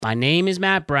My name is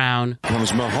Matt Brown.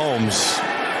 Comes Mahomes.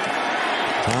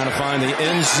 Trying to find the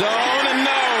end zone, and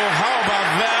no! How about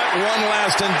that? One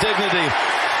last indignity.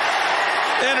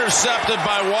 Intercepted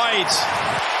by White.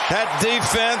 That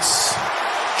defense,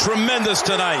 tremendous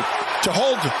tonight. To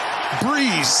hold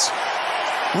Breeze,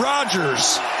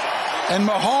 Rodgers, and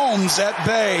Mahomes at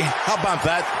bay. How about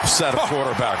that set of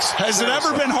quarterbacks? Has it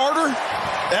ever been harder?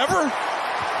 Ever?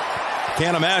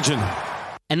 Can't imagine.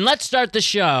 And let's start the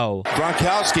show.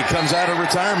 Gronkowski comes out of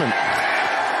retirement.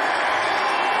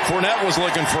 Fournette was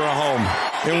looking for a home.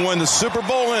 And when the Super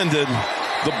Bowl ended,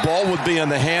 the ball would be in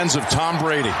the hands of Tom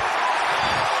Brady.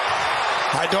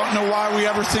 I don't know why we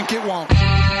ever think it won't.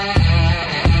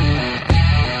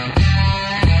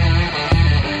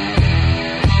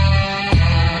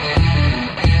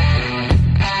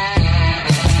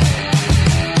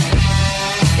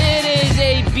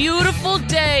 Beautiful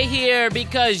day here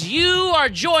because you are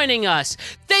joining us.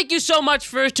 Thank you so much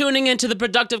for tuning into the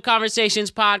Productive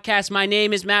Conversations podcast. My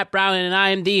name is Matt Brown and I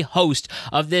am the host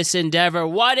of this endeavor.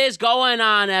 What is going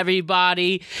on,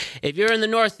 everybody? If you're in the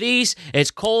Northeast,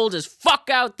 it's cold as fuck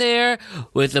out there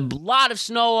with a lot of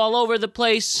snow all over the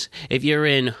place. If you're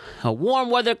in a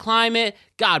warm weather climate,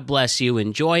 God bless you,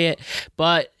 enjoy it.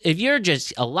 But if you're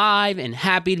just alive and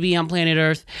happy to be on planet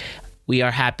Earth, we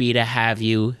are happy to have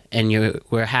you, and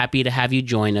we're happy to have you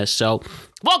join us. So,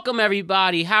 welcome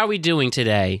everybody. How are we doing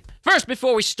today? First,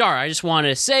 before we start, I just want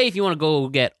to say, if you want to go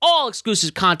get all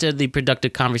exclusive content of the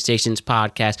Productive Conversations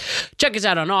podcast, check us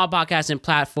out on all podcasting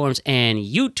platforms and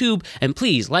YouTube. And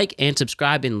please like and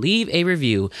subscribe and leave a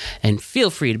review. And feel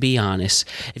free to be honest.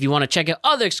 If you want to check out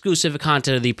other exclusive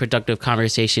content of the Productive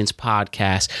Conversations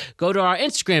podcast, go to our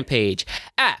Instagram page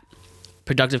at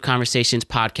Productive Conversations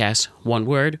Podcast, one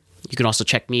word. You can also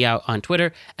check me out on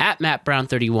Twitter at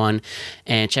MattBrown31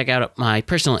 and check out my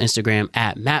personal Instagram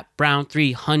at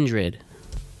MattBrown300.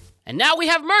 And now we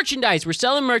have merchandise. We're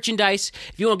selling merchandise.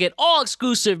 If you want to get all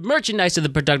exclusive merchandise of the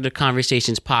Productive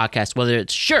Conversations podcast, whether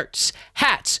it's shirts,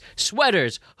 hats,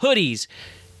 sweaters, hoodies,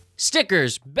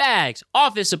 stickers, bags,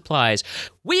 office supplies.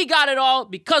 We got it all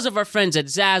because of our friends at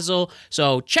Zazzle.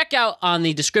 So check out on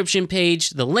the description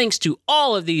page the links to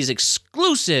all of these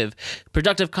exclusive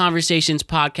Productive Conversations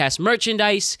podcast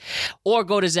merchandise, or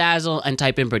go to Zazzle and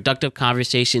type in Productive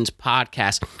Conversations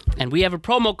podcast. And we have a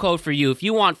promo code for you if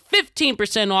you want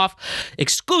 15% off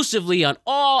exclusively on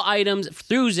all items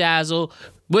through Zazzle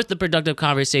with the Productive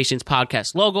Conversations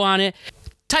podcast logo on it.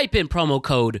 Type in promo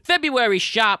code February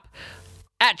Shop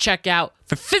at checkout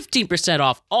for 15%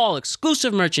 off all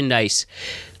exclusive merchandise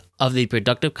of the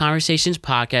Productive Conversations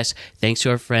podcast, thanks to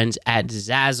our friends at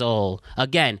Zazzle.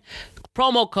 Again,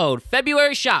 promo code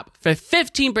February Shop for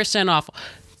 15% off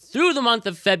through the month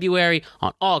of February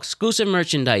on all exclusive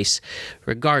merchandise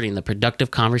regarding the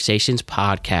Productive Conversations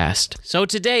podcast. So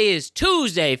today is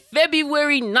Tuesday,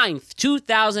 February 9th,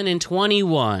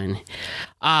 2021.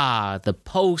 The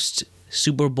post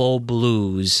Super Bowl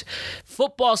blues.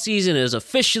 Football season is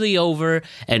officially over,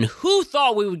 and who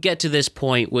thought we would get to this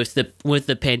point with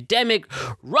the pandemic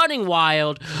running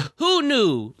wild? Who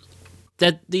knew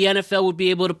that the NFL would be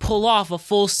able to pull off a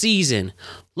full season?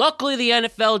 Luckily, the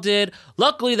NFL did.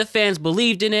 Luckily, the fans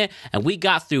believed in it, and we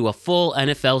got through a full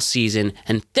NFL season.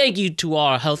 And thank you to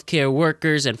our healthcare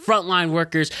workers and frontline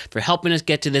workers for helping us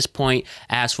get to this point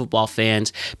as football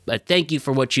fans. But thank you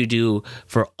for what you do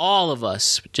for all of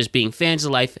us, just being fans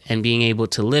of life and being able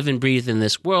to live and breathe in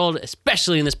this world,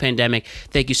 especially in this pandemic.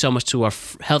 Thank you so much to our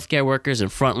healthcare workers and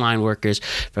frontline workers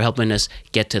for helping us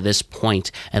get to this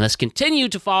point. And let's continue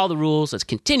to follow the rules. Let's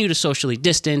continue to socially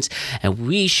distance, and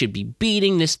we should be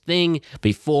beating this thing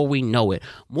before we know it.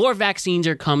 More vaccines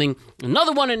are coming.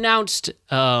 Another one announced.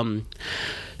 Johnson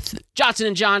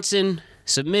 & Johnson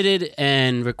submitted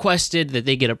and requested that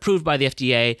they get approved by the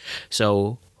FDA.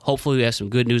 So hopefully we have some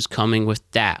good news coming with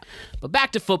that. But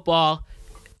back to football.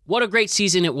 What a great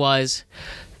season it was.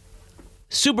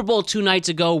 Super Bowl 2 nights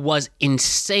ago was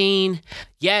insane.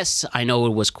 Yes, I know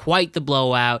it was quite the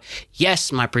blowout.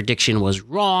 Yes, my prediction was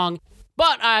wrong.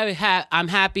 But I'm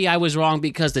happy I was wrong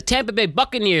because the Tampa Bay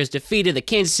Buccaneers defeated the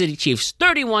Kansas City Chiefs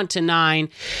 31-9.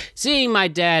 Seeing my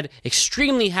dad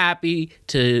extremely happy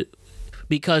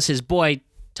because his boy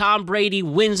Tom Brady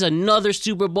wins another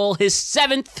Super Bowl, his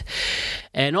 7th,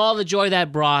 and all the joy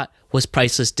that brought was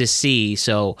priceless to see.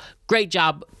 So great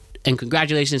job and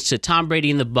congratulations to Tom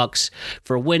Brady and the Bucs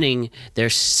for winning their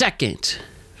 2nd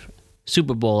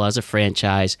Super Bowl as a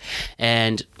franchise.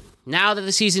 And now that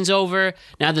the season's over,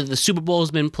 now that the Super Bowl has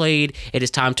been played, it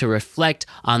is time to reflect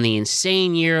on the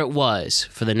insane year it was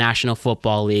for the National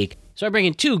Football League. So I bring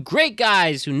in 2 great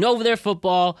guys who know their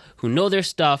football, who know their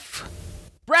stuff.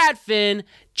 Brad Finn,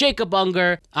 Jacob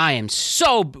Unger. I am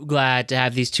so glad to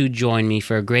have these two join me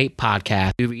for a great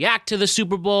podcast. We react to the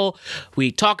Super Bowl.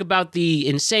 We talk about the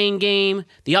insane game,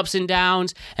 the ups and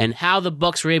downs, and how the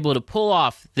Bucs were able to pull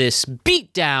off this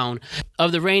beatdown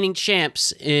of the reigning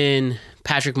champs in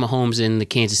Patrick Mahomes and the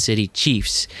Kansas City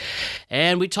Chiefs.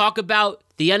 And we talk about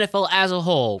the NFL as a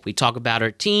whole. We talk about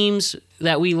our teams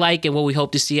that we like and what we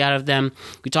hope to see out of them.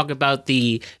 We talk about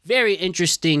the very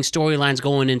interesting storylines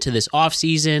going into this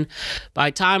offseason.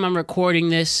 By the time I'm recording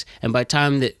this and by the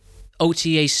time the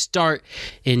OTAs start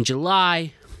in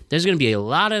July, there's going to be a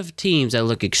lot of teams that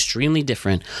look extremely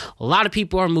different. A lot of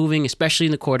people are moving, especially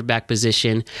in the quarterback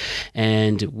position.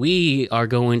 And we are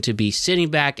going to be sitting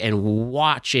back and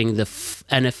watching the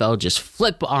NFL just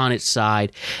flip on its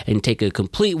side and take a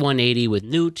complete 180 with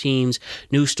new teams,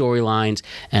 new storylines,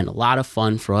 and a lot of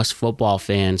fun for us football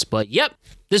fans. But yep,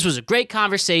 this was a great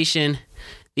conversation.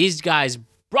 These guys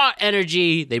brought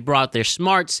energy, they brought their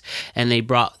smarts, and they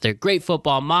brought their great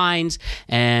football minds,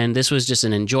 and this was just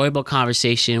an enjoyable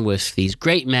conversation with these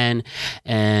great men,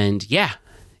 and yeah,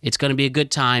 it's going to be a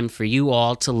good time for you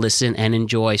all to listen and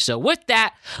enjoy. So with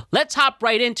that, let's hop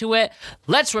right into it.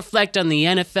 Let's reflect on the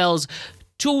NFL's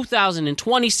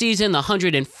 2020 season, the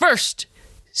 101st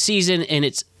season in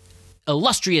its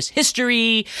illustrious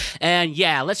history, and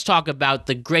yeah, let's talk about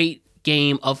the great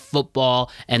game of football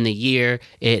and the year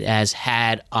it has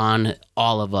had on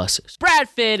all of us. Brad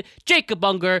Finn, Jacob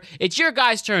Unger, it's your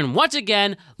guys' turn once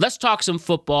again. Let's talk some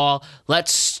football.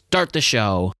 Let's start the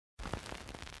show.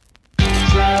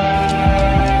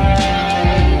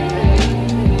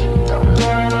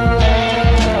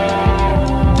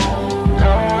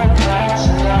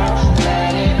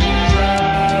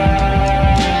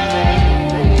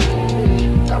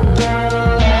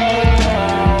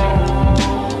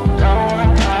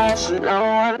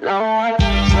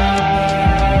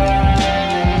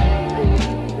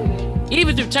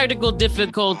 Even through technical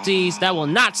difficulties, that will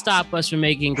not stop us from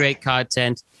making great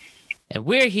content. And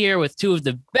we're here with two of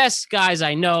the best guys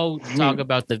I know to talk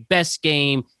about the best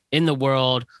game in the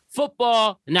world,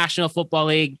 football, National Football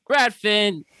League. Brad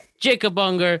Finn, Jacob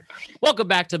Unger, welcome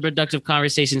back to the Productive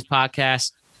Conversations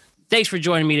podcast. Thanks for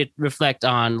joining me to reflect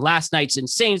on last night's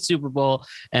insane Super Bowl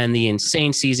and the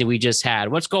insane season we just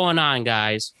had. What's going on,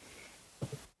 guys?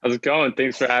 How's it going?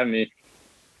 Thanks for having me.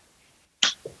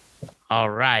 All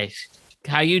right.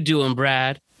 How you doing,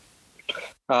 Brad?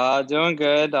 Doing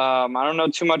good. I don't know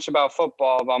too much about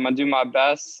football, but I'm going to do my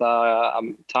best.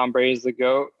 Tom Brady's the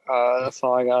GOAT. That's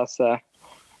all I got to say.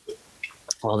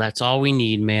 Well, that's all we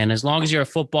need, man. As long as you're a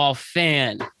football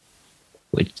fan,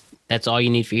 which that's all you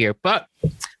need for here. But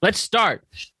let's start.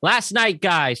 Last night,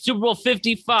 guys, Super Bowl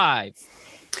 55.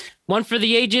 One for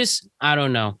the ages? I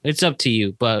don't know. It's up to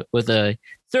you. But with a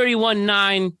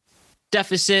 31-9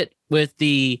 deficit with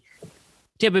the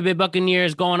Tampa Bay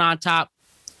Buccaneers going on top,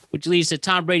 which leads to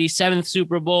Tom Brady's 7th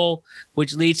Super Bowl,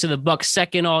 which leads to the Bucs'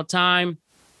 2nd all-time,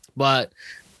 but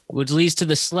which leads to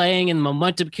the slaying and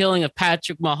momentum killing of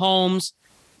Patrick Mahomes.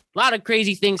 A lot of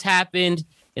crazy things happened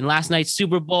in last night's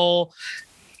Super Bowl.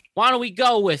 Why don't we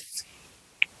go with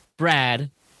Brad,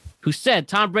 who said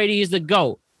Tom Brady is the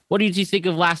GOAT. What did you think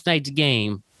of last night's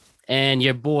game and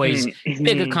your boys'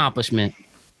 big accomplishment?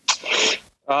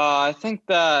 I think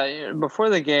that before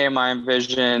the game, I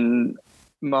envisioned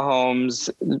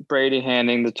Brady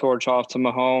handing the torch off to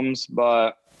Mahomes.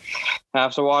 But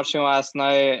after watching last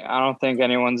night, I don't think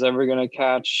anyone's ever going to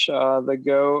catch the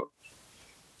GOAT.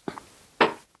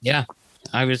 Yeah,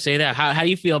 I would say that. How do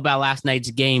you feel about last night's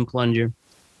game, Plunger?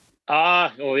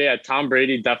 Well, yeah, Tom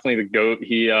Brady, definitely the GOAT.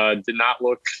 He did not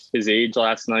look his age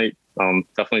last night.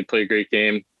 Definitely played a great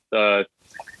game. The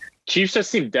Chiefs just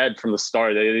seemed dead from the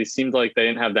start. They seemed like they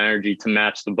didn't have the energy to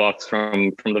match the Bucs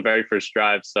from the very first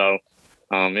drive. So,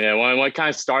 when it kind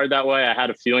of started that way, I had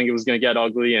a feeling it was going to get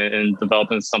ugly and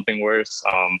develop into something worse.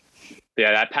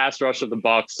 That pass rush of the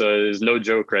Bucs is no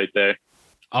joke right there.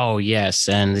 Oh, yes.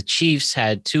 And the Chiefs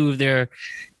had two of their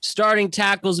starting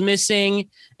tackles missing.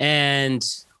 And,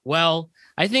 well,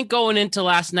 I think going into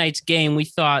last night's game, we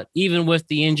thought even with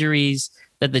the injuries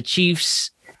that the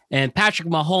Chiefs and Patrick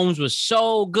Mahomes was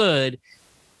so good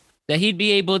that he'd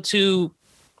be able to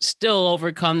still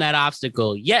overcome that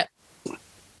obstacle. Yet,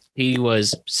 he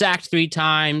was sacked 3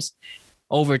 times,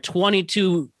 over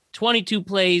 22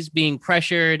 plays being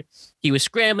pressured. He was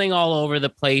scrambling all over the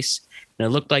place, and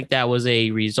it looked like that was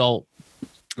a result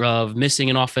of missing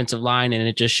an offensive line, and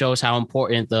it just shows how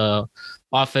important the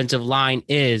offensive line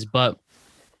is. But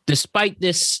despite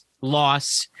this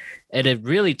loss, and a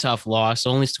really tough loss,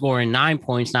 only scoring 9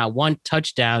 points, not 1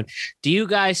 touchdown, do you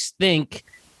guys think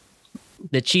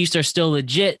the Chiefs are still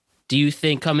legit? Do you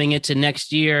think coming into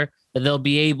next year that they'll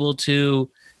be able to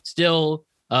still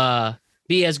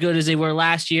be as good as they were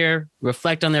last year,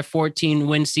 reflect on their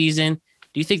 14-win season?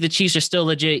 Do you think the Chiefs are still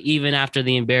legit even after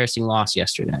the embarrassing loss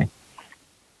yesterday?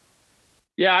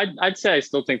 Yeah, I'd say I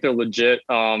still think they're legit.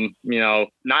 Not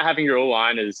having your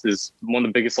O-line is one of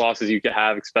the biggest losses you could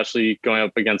have, especially going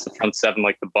up against the front seven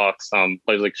like the Bucs.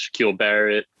 Players like Shaquille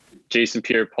Barrett, Jason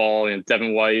Pierre-Paul, and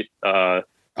Devin White.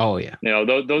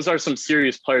 Those are some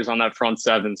serious players on that front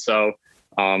seven. So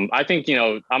I think,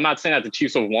 I'm not saying that the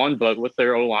Chiefs have won, but with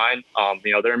their O-line,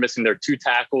 they're missing their 2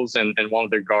 tackles and one of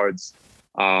their guards.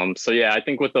 I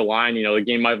think with the line, the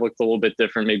game might have looked a little bit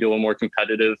different, maybe a little more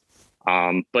competitive.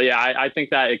 I think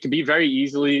that it could be very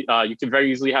easily, you could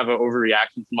very easily have an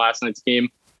overreaction from last night's game,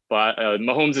 but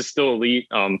Mahomes is still elite.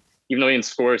 Even though he didn't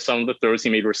score, some of the throws he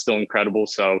made were still incredible.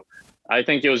 So I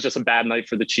think it was just a bad night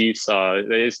for the Chiefs.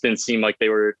 They just didn't seem like they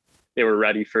were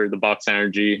ready for the Bucs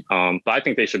energy. But I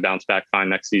think they should bounce back fine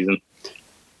next season.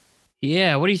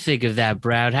 Yeah. What do you think of that,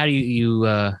 Brad? How do you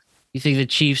think the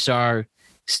Chiefs are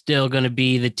still going to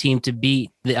be the team to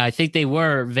beat? I think they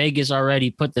were. Vegas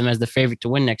already put them as the favorite to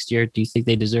win next year. Do you think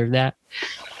they deserve that?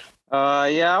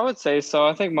 Yeah, I would say so.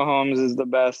 I think Mahomes is the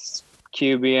best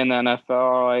QB in the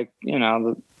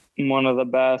NFL. One of the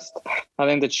best. I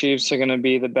think the Chiefs are going to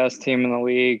be the best team in the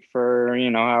league for,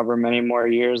 however many more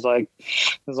years, as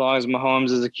long as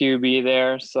Mahomes is a QB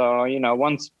there. So,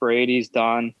 once Brady's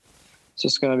done, it's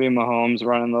just going to be Mahomes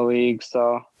running the league.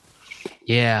 So,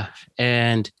 yeah.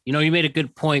 And, you made a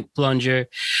good point, Plunger,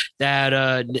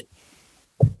 that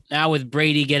now with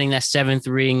Brady getting that 7th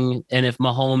ring, and if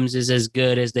Mahomes is as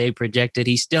good as they projected,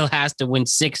 he still has to win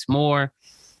 6 more.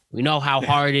 We know how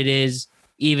hard it is,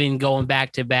 even going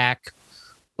back to back.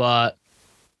 But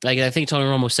I think Tony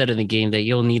Romo said in the game that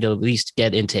you'll need to at least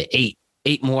get into 8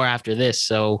 more after this.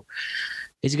 So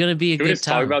it's going to be a good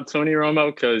time. Talk about Tony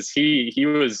Romo, because he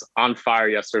was on fire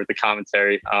yesterday with the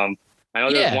commentary. I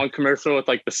know there was one commercial with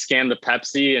the scam the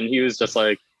Pepsi, and he was just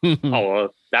like, oh,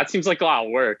 well, that seems like a lot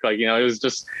of work. It was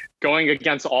just going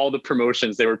against all the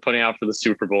promotions they were putting out for the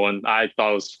Super Bowl. And I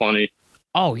thought it was funny.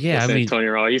 Oh, yeah. Tony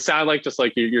Romo, he sounded like just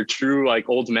like your true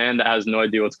old man that has no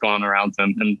idea what's going on around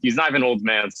him. And he's not even an old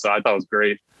man. So I thought it was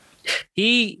great.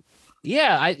 He's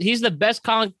the best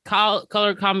color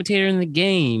commentator in the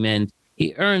game. And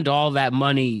he earned all that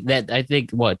money that I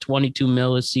think, $22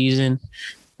 million a season.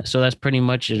 So that's pretty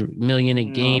much $1 million a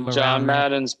game. John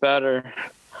Madden's better.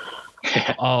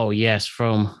 Oh, yes,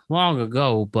 from long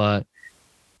ago. But,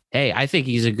 hey, I think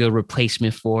he's a good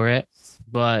replacement for it.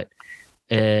 But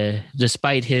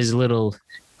despite his little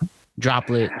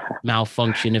droplet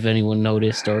malfunction, if anyone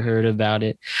noticed or heard about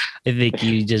it, I think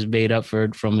he just made up for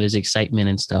it from his excitement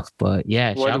and stuff. But,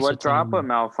 yeah. What droplet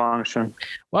malfunction?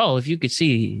 Well, if you could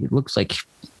see, it looks like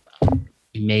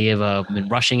he may have been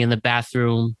rushing in the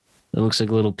bathroom. It looks like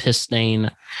a little piss stain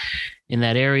in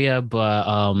that area, but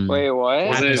wait, what? It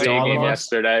wasn't his A game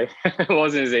yesterday. It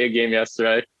wasn't his A game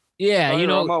yesterday. Yeah,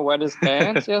 Romo wet his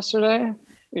pants yesterday.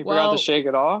 He forgot to shake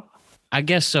it off. I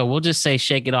guess so. We'll just say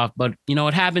shake it off. But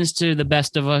it happens to the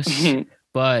best of us.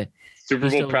 But Super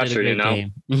Bowl pressure,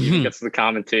 Even gets to the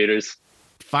commentators.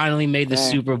 Finally made the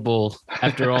Super Bowl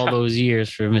after all those years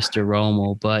for Mr.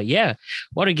 Romo. But yeah,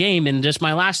 what a game! And just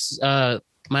my last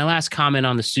comment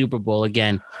on the Super Bowl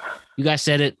again. You guys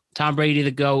said it. Tom Brady,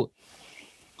 the GOAT.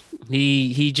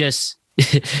 He just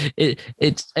it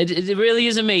really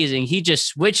is amazing. He just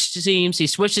switched teams. He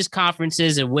switched his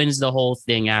conferences and wins the whole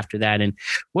thing after that. And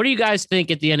what do you guys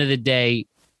think at the end of the day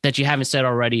that you haven't said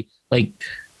already?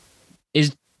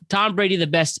 Is Tom Brady the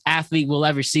best athlete we'll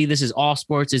ever see? This is all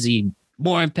sports. Is he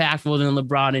more impactful than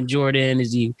LeBron and Jordan?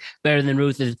 Is he better than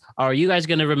Ruth? Are you guys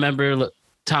going to remember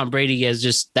Tom Brady as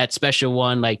just that special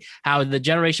one, how the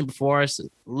generation before us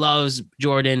loves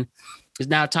Jordan? Is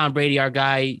now Tom Brady our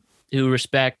guy who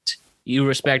you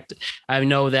respect? I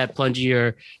know that Plungy,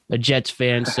 you're a Jets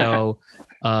fan, so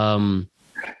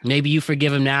maybe you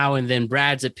forgive him now. And then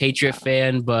Brad's a Patriot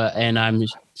fan,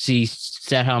 he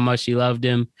said how much he loved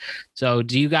him. So how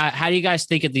do you guys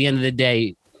think at the end of the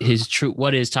day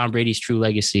what is Tom Brady's true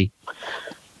legacy?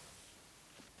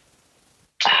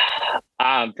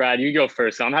 Brad, you go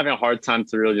first. I'm having a hard time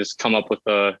to really just come up with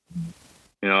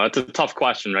it's a tough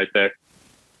question right there.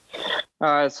 All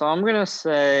right, so I'm going to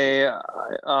say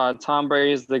Tom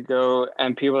Brady is the GOAT,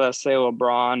 and people that say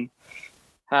LeBron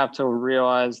have to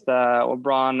realize that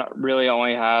LeBron really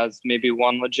only has maybe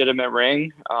one legitimate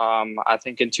ring. I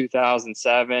think in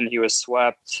 2007, he was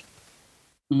swept.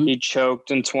 Mm-hmm. He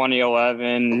choked in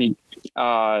 2011.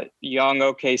 Young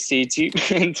OKC team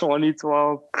in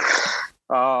 2012.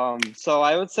 So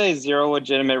I would say 0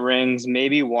 legitimate rings,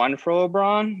 maybe 1 for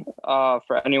LeBron.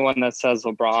 For anyone that says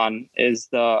LeBron is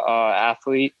the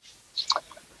athlete.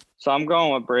 So I'm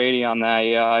going with Brady on that.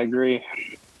 Yeah, I agree.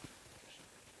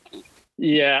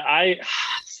 Yeah, I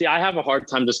have a hard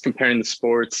time just comparing the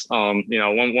sports. When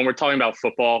we're talking about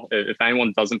football, if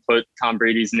anyone doesn't put Tom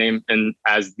Brady's name in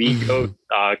as the GOAT,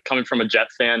 coming from a Jet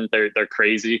fan, they're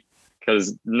crazy,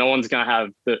 because no one's gonna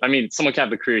have someone can have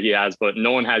the career he has, but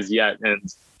no one has yet, and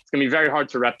it's gonna be very hard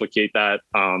to replicate that.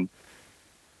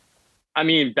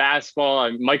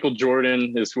 Basketball, Michael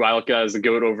Jordan is who I look at as the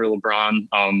GOAT over LeBron.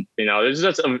 There's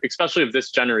just, especially of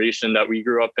this generation that we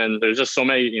grew up in, there's just so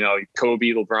many, Kobe,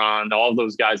 LeBron, all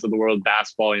those guys of the world,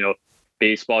 basketball,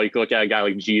 baseball, you could look at a guy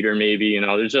like Jeter, maybe,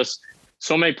 there's just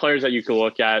so many players that you could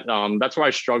look at. That's why I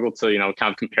struggle to,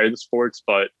 kind of compare the sports,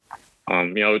 but,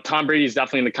 Tom Brady is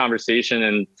definitely in the conversation,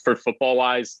 and for football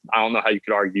wise, I don't know how you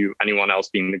could argue anyone else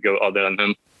being the GOAT other than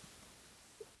him.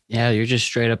 Yeah, you're just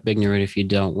straight up ignorant if you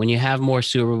don't. When you have more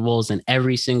Super Bowls than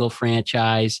every single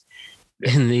franchise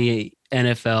in the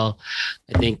NFL,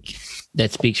 I think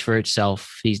that speaks for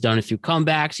itself. He's done it through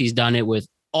comebacks. He's done it with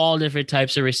all different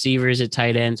types of receivers at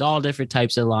tight ends, all different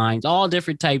types of lines, all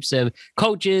different types of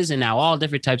coaches, and now all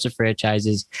different types of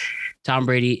franchises. Tom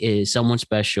Brady is someone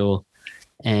special,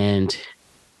 and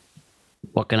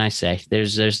what can I say? You're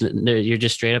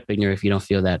just straight up ignorant if you don't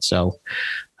feel that. So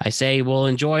I say we'll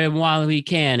enjoy him while we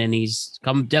can, and he's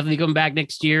definitely coming back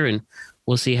next year, and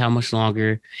we'll see how much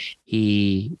longer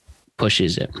he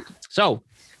pushes it. So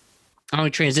I'm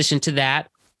going to transition to that,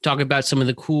 talk about some of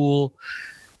the cool,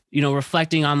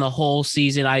 reflecting on the whole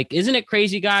season. Isn't it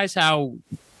crazy, guys, how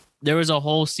there was a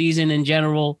whole season in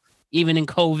general, even in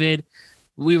COVID,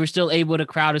 we were still able to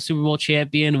crowd a Super Bowl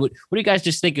champion. What do you guys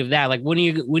just think of that? Like when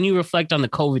you reflect on the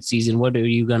COVID season, what are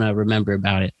you going to remember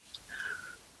about it?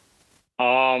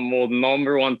 Well, the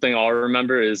number one thing I'll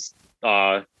remember is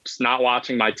just not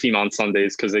watching my team on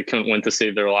Sundays because they couldn't win to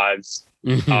save their lives.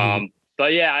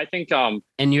 But yeah, I think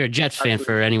and you're a Jets fan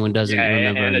for anyone doesn't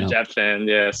remember. And a Jets fan,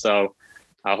 yeah. So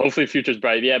hopefully future's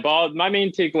bright. Yeah, but my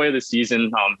main takeaway of the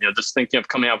season, just thinking of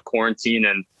coming out of quarantine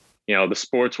and the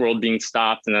sports world being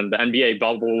stopped, and then the NBA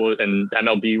bubble and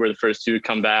MLB were the first two to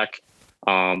come back.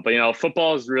 But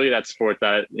football is really that sport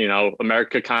that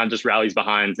America kind of just rallies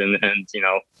behind, and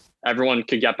everyone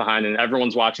could get behind, and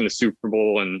everyone's watching the Super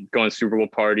Bowl and going to Super Bowl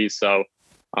parties. So,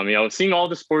 seeing all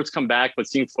the sports come back, but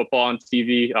seeing football on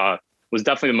TV was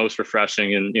definitely the most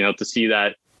refreshing. And, to see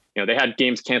that, they had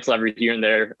games canceled every here and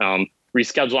there,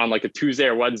 rescheduled on like a Tuesday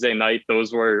or Wednesday night.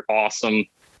 Those were awesome.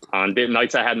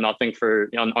 Nights I had nothing for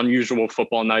unusual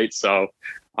football nights. So,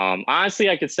 honestly,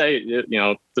 I could say,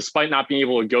 despite not being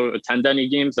able to go attend any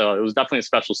games, it was definitely a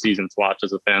special season to watch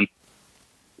as a fan.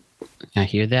 I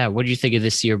hear that. What do you think of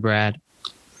this year, Brad?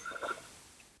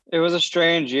 It was a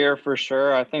strange year for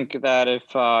sure. I think that if,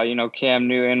 Cam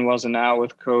Newton wasn't out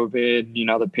with COVID,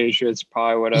 the Patriots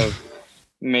probably would have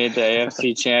made the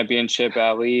AFC Championship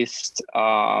at least,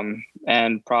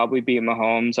 and probably beat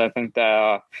Mahomes. I think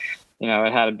that,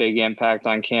 it had a big impact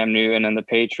on Cam Newton and the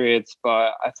Patriots.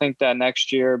 But I think that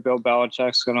next year, Bill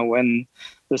Belichick's going to win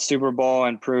the Super Bowl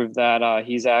and prove that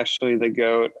he's actually the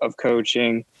GOAT of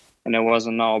coaching, and it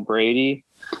wasn't all Brady.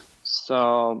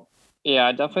 So, yeah,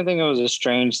 I definitely think it was a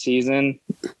strange season.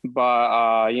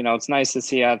 But, it's nice to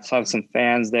see have some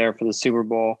fans there for the Super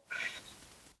Bowl.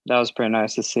 That was pretty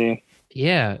nice to see.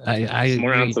 Yeah, I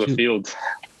more out to the field.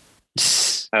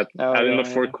 In the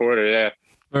fourth quarter, yeah.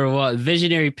 Or what?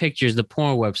 Visionary Pictures, the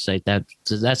porn website.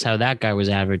 That's how that guy was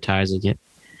advertising it.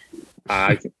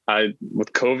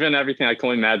 With COVID and everything, I can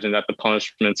only imagine that the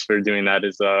punishments for doing that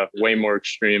is way more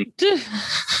extreme.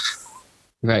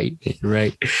 Right.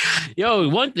 Yo,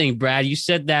 one thing, Brad, you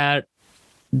said that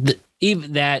Bill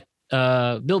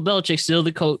Belichick's still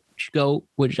the coach GOAT,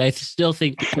 which I still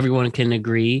think everyone can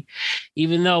agree,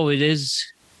 even though it is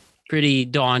pretty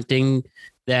daunting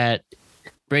that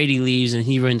Brady leaves and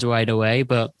he runs right away.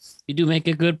 But you do make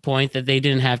a good point that they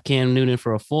didn't have Cam Newton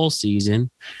for a full season,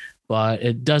 but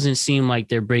it doesn't seem like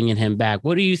they're bringing him back.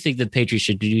 What do you think the Patriots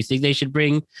should do? Do you think they should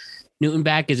bring Newton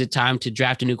back? Is it time to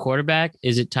draft a new quarterback?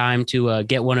 Is it time to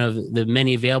get one of the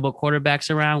many available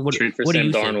quarterbacks around? What do you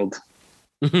Darnold.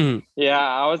 think? Yeah,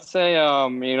 I would say,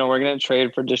 we're going to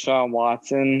trade for Deshaun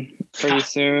Watson pretty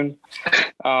soon.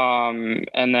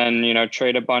 And then,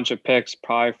 trade a bunch of picks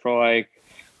probably for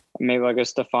maybe a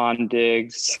Stephon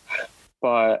Diggs.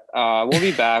 But we'll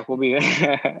be back.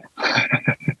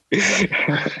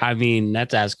 I mean,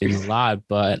 that's asking a lot,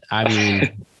 but I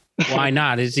mean, why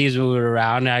not? It seems we were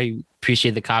around. I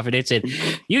appreciate the confidence. And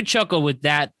you chuckle with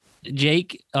that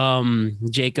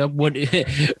Jacob,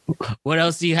 what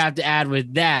else do you have to add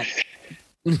with that?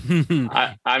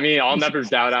 I mean, I'll never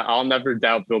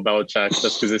doubt Bill Belichick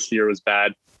just because this year was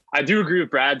bad. I do agree with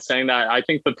Brad saying that I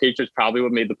think the Patriots probably would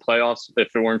have made the playoffs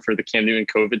if it weren't for the Cam Newton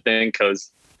COVID thing.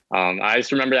 Because I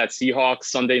just remember that Seahawks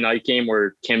Sunday night game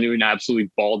where Cam Newton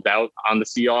absolutely balled out on the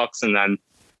Seahawks. And then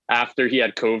after he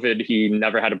had COVID, he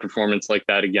never had a performance like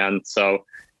that again. So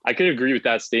I could agree with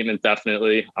that statement,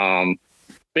 definitely. But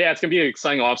yeah, it's going to be an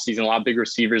exciting offseason. A lot of big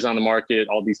receivers on the market,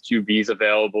 all these QBs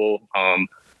available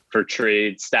for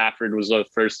trade. Stafford was the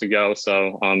first to go.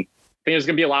 So I think there's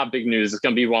going to be a lot of big news. It's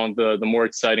going to be one of the more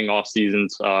exciting off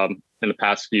seasons in the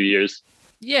past few years.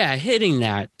 Yeah, hitting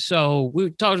that. So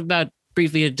we talked about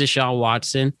briefly at Deshaun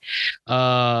Watson.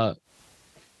 But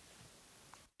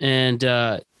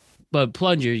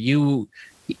Plunger, you're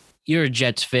a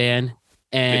Jets fan,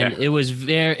 and it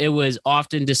was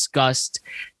often discussed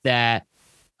that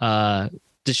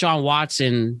Deshaun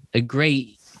Watson, a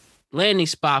great landing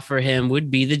spot for him would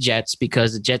be the Jets,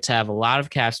 because the Jets have a lot of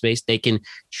cap space. They can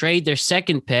trade their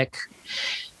second pick,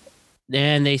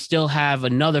 and they still have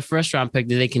another first-round pick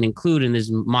that they can include in this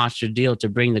monster deal to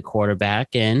bring the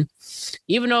quarterback in.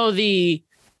 Even though the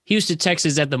Houston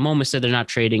Texans at the moment said they're not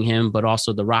trading him, but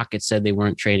also the Rockets said they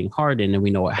weren't trading Harden, and we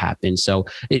know what happened. So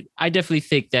I definitely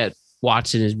think that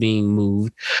Watson is being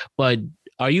moved. But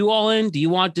are you all in? Do you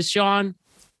want Deshaun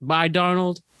by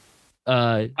Darnold?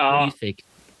 What do you think?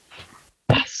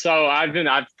 So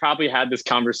I've probably had this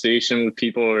conversation with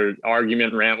people, or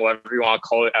argument, rant, whatever you want to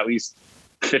call it, at least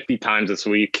 50 times this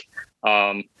week.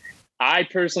 I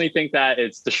personally think that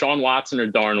it's Deshaun Watson or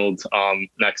Darnold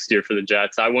next year for the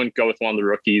Jets. I wouldn't go with one of the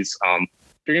rookies. If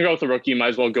you're going to go with a rookie, you might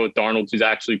as well go with Darnold, who's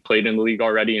actually played in the league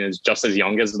already and is just as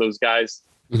young as those guys.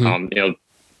 Mm-hmm.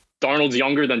 Darnold's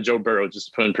younger than Joe Burrow, just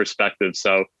to put in perspective.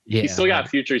 So he's still got a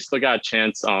future. He's still got a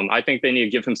chance. I think they need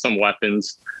to give him some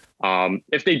weapons.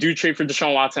 If they do trade for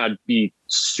Deshaun Watson, I'd be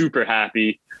super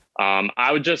happy.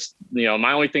 I would just,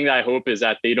 my only thing that I hope is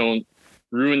that they don't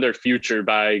ruin their future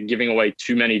by giving away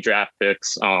too many draft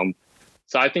picks.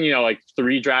 So I think, like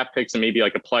 3 draft picks and maybe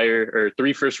like a player, or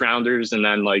 3 first rounders, and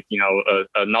then like,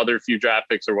 another few draft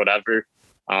picks or whatever.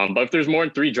 But if there's more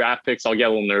than 3 draft picks, I'll get a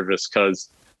little nervous, because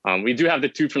we do have the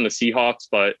 2 from the Seahawks,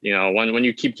 but when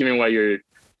you keep giving away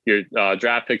your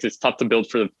draft picks, it's tough to build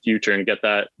for the future and get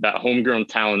that homegrown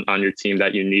talent on your team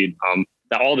that you need,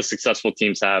 that all the successful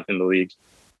teams have in the league.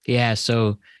 Yeah.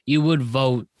 So you would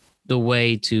vote the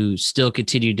way to still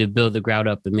continue to build the ground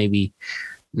up, and maybe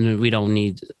we don't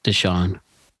need Deshaun.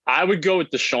 I would go with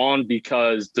Deshaun,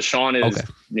 because Deshaun is,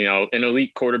 an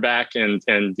elite quarterback, and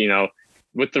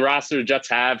with the roster the Jets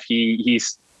have,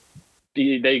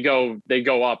 they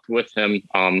go up with him,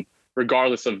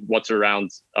 regardless of what's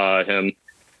around him.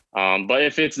 But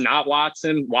if it's not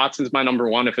Watson, Watson's my number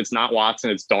 1. If it's not Watson,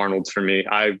 it's Darnold for me.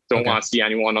 I don't want to see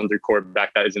anyone under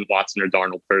quarterback that isn't Watson or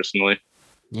Darnold personally.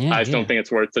 I just don't think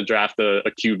it's worth to draft a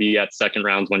QB at second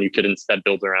round when you could instead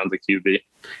build around the QB.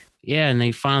 Yeah, and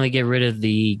they finally get rid of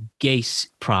the Gase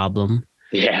problem.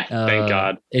 Yeah, thank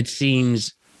God. It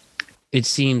seems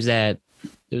that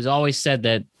it was always said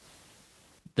that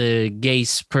the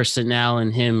Gase personnel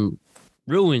and him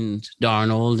ruined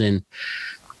Darnold, and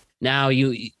now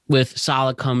with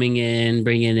Saleh coming in,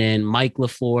 bringing in Mike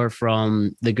LaFleur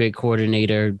from the great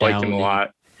coordinator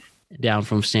down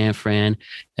from San Fran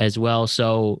as well.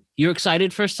 So you're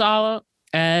excited for Saleh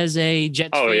as a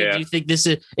Jets fan? Yeah. Do you think this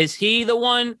is he the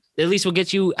one that at least will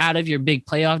get you out of your big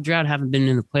playoff drought? Haven't been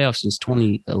in the playoffs since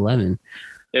 2011.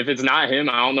 If it's not him,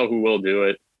 I don't know who will do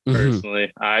it personally.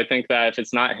 Mm-hmm. I think that if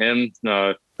it's not him,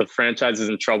 the franchise is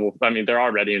in trouble. I mean, they're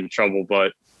already in trouble,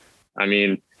 but I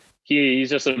mean, he's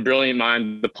just a brilliant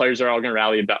mind. The players are all going to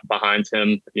rally behind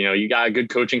him. You got a good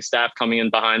coaching staff coming in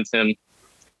behind him.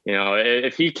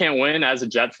 If he can't win as a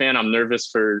Jet fan, I'm nervous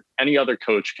for any other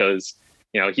coach, because,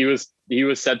 he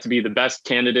was said to be the best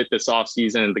candidate this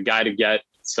offseason and the guy to get.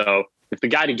 So if the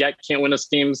guy to get can't win us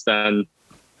games, then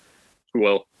who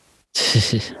will?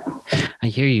 I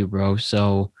hear you, bro.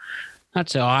 So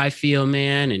that's how I feel,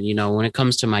 man. And, when it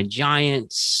comes to my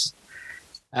Giants,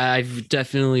 I've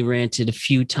definitely ranted a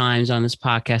few times on this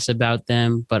podcast about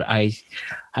them, but I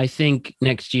think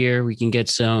next year we can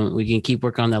keep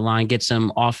working on that line, get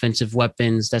some offensive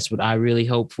weapons. That's what I really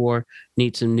hope for.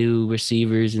 Need some new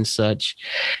receivers and such.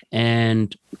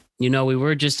 And, we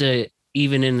were just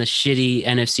even in the shitty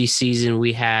NFC season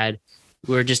we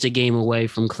were just a game away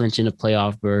from clinching a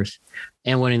playoff berth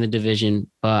and winning the division.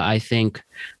 But I think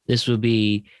this will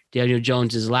be Daniel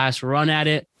Jones's last run at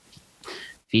it.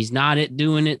 If he's not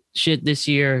doing it this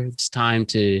year, it's time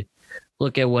to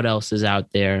look at what else is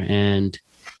out there. And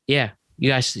yeah,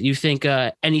 You think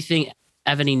anything?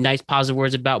 Have any nice positive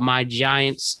words about my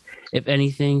Giants? If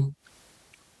anything,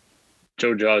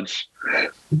 Joe Judge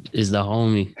is the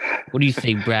homie. What do you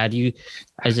think, Brad? You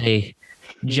as a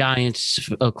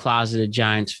closeted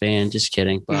Giants fan? Just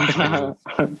kidding. But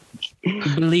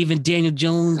you believe in Daniel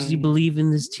Jones? You believe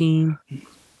in this team?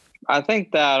 I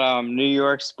think that New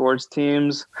York sports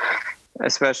teams,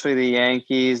 especially the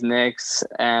Yankees, Knicks,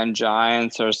 and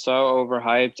Giants, are so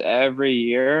overhyped every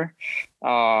year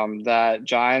that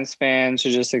Giants fans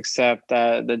should just accept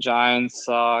that the Giants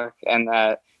suck, and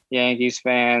that Yankees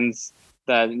fans,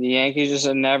 that the Yankees just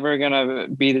are never going to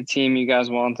be the team you guys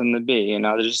want them to be. You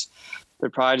know, they're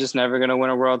probably just never going to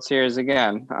win a World Series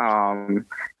again. I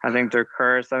think they're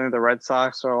cursed. I think the Red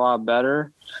Sox are a lot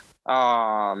better.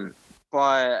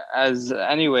 But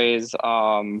anyways,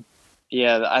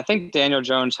 I think Daniel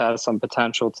Jones has some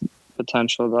potential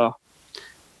though.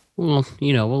 Well,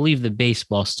 we'll leave the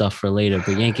baseball stuff for later,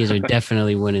 but Yankees are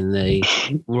definitely winning the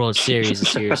World Series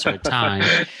this year, so time.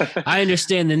 I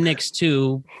understand the Knicks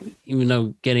too, even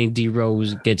though getting D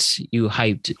Rose gets you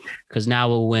hyped because now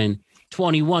we'll win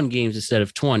 21 games instead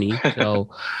of 20. So,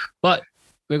 but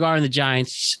regarding the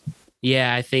Giants,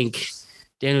 I think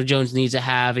Daniel Jones needs to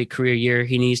have a career year.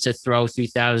 He needs to throw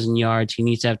 3,000 yards. He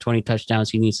needs to have 20 touchdowns.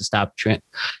 He needs to stop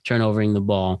turnovering the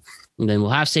ball. And then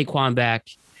we'll have Saquon back.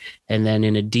 And then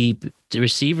in a deep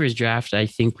receivers draft, I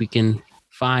think we can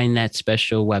find that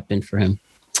special weapon for him.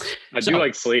 I do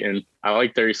like Slayton. I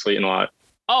like Darius Slayton a lot.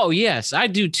 Oh, yes, I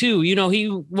do too. He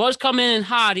was coming in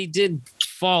hot. He did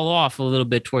fall off a little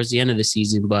bit towards the end of the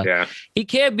season, but he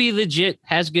can be legit,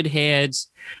 has good hands.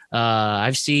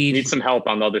 I've seen... Need some help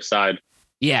on the other side.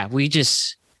 Yeah, we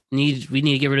need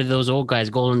to get rid of those old guys.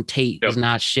 Golden Tate is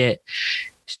not shit.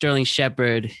 Sterling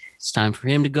Shepard, it's time for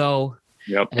him to go.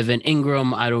 Yep. Evan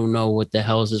Ingram, I don't know what the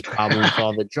hell is his problem with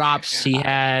all the drops he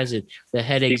has and the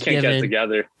headaches he can't get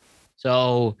together.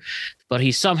 So, but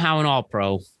he's somehow an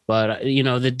all-pro. But,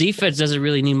 the defense doesn't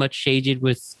really need much changing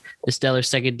with the stellar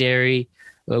secondary.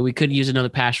 We could use another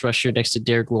pass rusher next to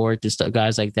Derek Lord and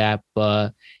guys like that.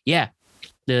 But,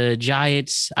 the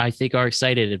Giants, I think, are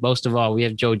excited. And most of all, we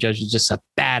have Joe Judge, who's just a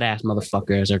badass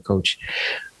motherfucker as our coach.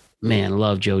 Man,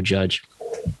 love Joe Judge.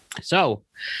 So,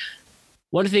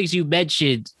 one of the things you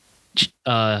mentioned,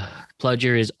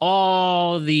 Pludger, is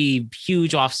all the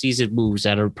huge offseason moves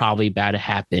that are probably about to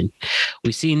happen.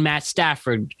 We've seen Matt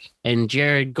Stafford and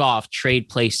Jared Goff trade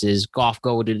places. Goff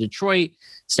go to Detroit,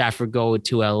 Stafford go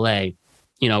to LA.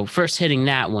 First hitting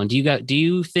that one. Do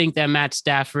you think that Matt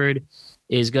Stafford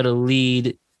is going to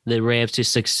lead the Rams to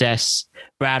success?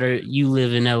 Brad, you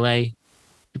live in LA.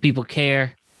 Do people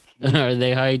care? Are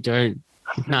they hyped or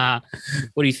nah?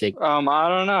 What do you think? I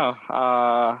don't know.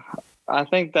 I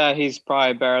think that he's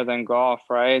probably better than Goff,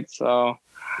 right? So,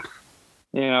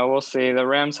 we'll see. The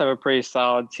Rams have a pretty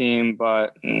solid team,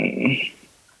 but I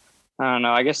don't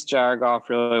know. I guess Jared Goff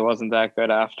really wasn't that good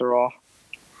after all.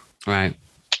 Right.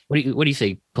 What do you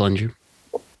think, Plunger?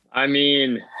 I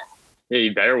mean,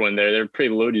 you better win there. They're a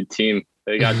pretty loaded team.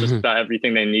 They got just about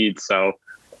everything they need. So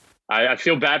I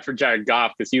feel bad for Jared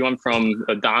Goff because he went from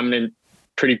a dominant,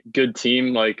 pretty good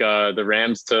team like the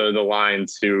Rams to the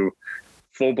Lions to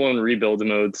full-blown rebuild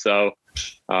mode. So,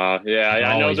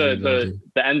 I know the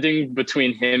ending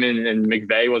between him and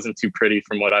McVay wasn't too pretty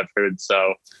from what I've heard.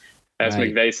 So, as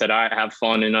McVay said, I have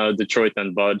fun in Detroit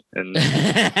then, bud. And but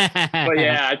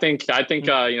I think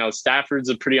Stafford's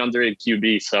a pretty underrated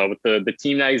QB. So with the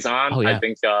team that he's on, I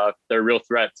think they're a real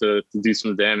threat to do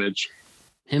some damage.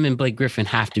 Him and Blake Griffin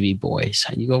have to be boys.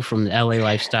 You go from the LA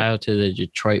lifestyle to the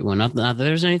Detroit one. Not that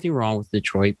there's anything wrong with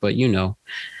Detroit, but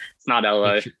it's not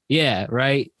LA. Yeah,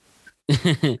 right.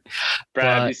 Brad,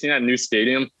 have you seen that new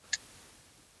stadium?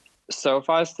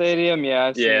 SoFi Stadium, yeah,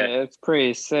 I've seen it. It's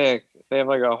pretty sick. They have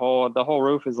like the whole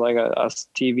roof is like a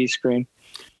TV screen.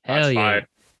 Hell yeah. Fire.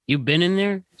 You been in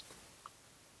there?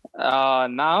 No, I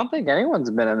don't think anyone's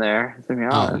been in there, to be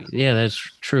honest. Yeah, that's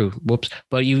true. Whoops.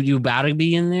 But you about to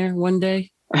be in there one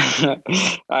day?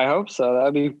 I hope so.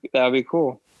 That'd be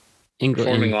cool.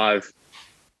 Performing live.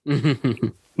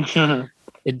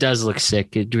 It does look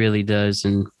sick. It really does.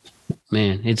 And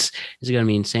man, it's gonna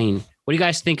be insane. What do you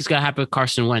guys think is gonna happen with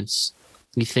Carson Wentz?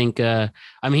 You think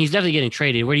he's definitely getting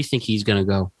traded. Where do you think he's gonna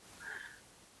go?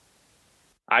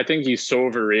 I think he's so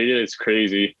overrated, it's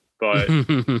crazy. But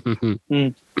I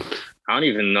don't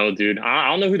even know, dude. I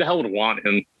don't know who the hell would want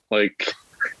him. Like,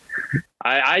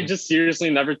 I just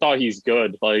seriously never thought he's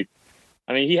good. Like,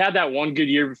 I mean, he had that one good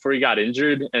year before he got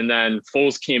injured, and then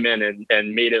Foles came in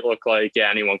and made it look like,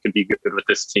 anyone could be good with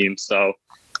this team. So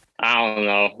I don't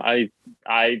know.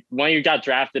 I when he got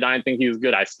drafted, I didn't think he was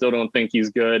good. I still don't think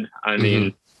he's good. I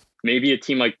mean, maybe a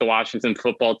team like the Washington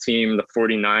football team, the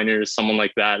 49ers, someone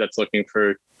like that that's looking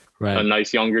for a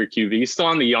nice younger QB. He's still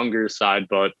on the younger side,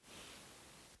 but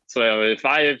so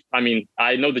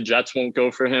I know the Jets won't go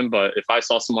for him, but if I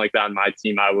saw someone like that on my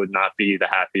team, I would not be the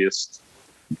happiest.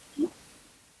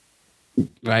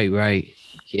 Right.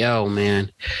 Yo,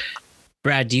 man.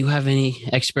 Brad, do you have any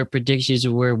expert predictions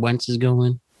of where Wentz is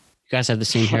going? You guys have the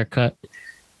same haircut?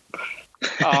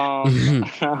 No,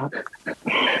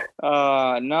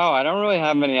 I don't really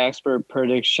have any expert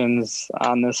predictions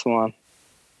on this one.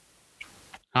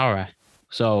 All right.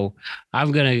 So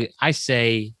I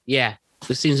say, yeah,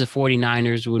 this seems the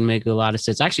 49ers would make a lot of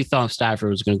sense. I actually thought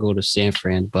Stafford was going to go to San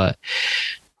Fran, but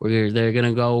they're going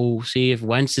to go see if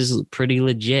Wentz is pretty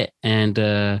legit.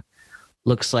 And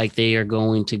looks like they are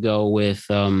going to go with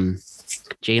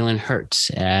Jalen Hurts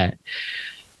at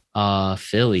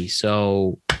Philly.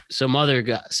 So some other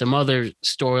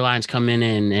storylines come in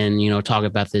and talk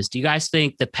about this. Do you guys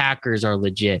think the Packers are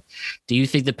legit? Do you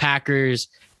think the Packers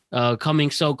coming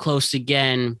so close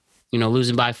again,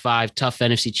 losing by 5, tough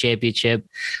NFC championship,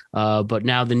 but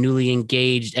now the newly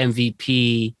engaged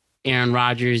MVP Aaron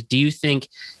Rodgers, do you think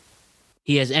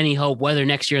he has any hope, whether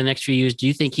next year or the next few years? Do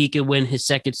you think he could win his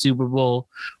second Super Bowl,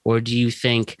 or do you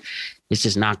think it's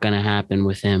just not going to happen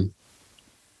with him?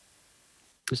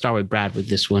 Let's start with Brad with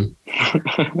this one.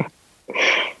 With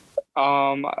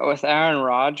Aaron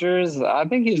Rodgers, I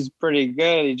think he's pretty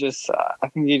good. I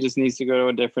think he just needs to go to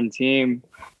a different team.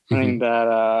 I think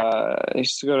that he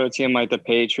should go to a team like the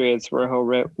Patriots, where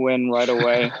he'll win right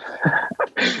away.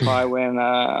 Probably win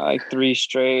like 3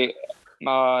 straight.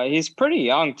 He's pretty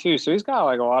young too, so he's got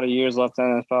like a lot of years left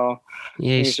in the NFL.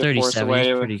 Yeah, he's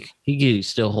 37. He can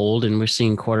still hold, and we're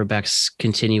seeing quarterbacks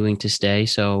continuing to stay.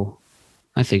 So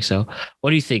I think so.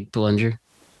 What do you think, Bellinger?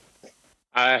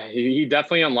 He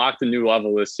definitely unlocked a new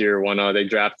level this year when they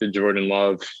drafted Jordan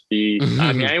Love.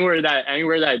 Anywhere that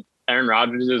Aaron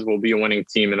Rodgers is will be a winning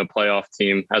team and a playoff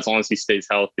team as long as he stays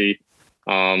healthy.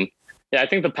 I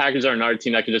think the Packers are another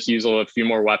team that could just use a few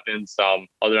more weapons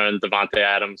other than Devontae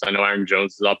Adams. I know Aaron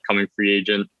Jones is upcoming free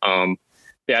agent. I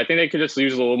think they could just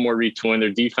use a little more retooling. Their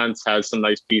defense has some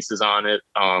nice pieces on it.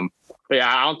 But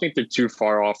I don't think they're too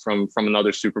far off from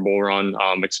another Super Bowl run,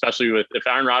 especially if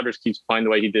Aaron Rodgers keeps playing the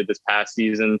way he did this past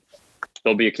season.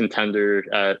 They'll be a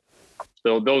contender.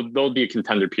 They'll be a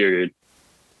contender, period.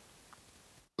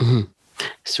 Mm-hmm.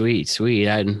 Sweet.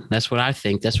 That's what I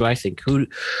think.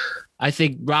 I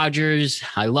think Rodgers.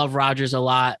 I love Rodgers a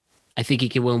lot. I think he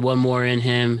can win one more in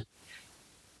him.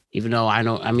 Even though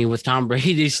with Tom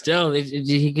Brady, still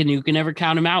you can never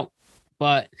count him out.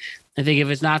 But I think if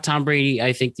it's not Tom Brady,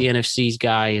 I think the NFC's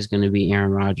guy is going to be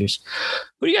Aaron Rodgers.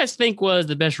 What do you guys think was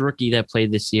the best rookie that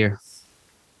played this year?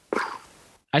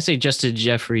 I say Justin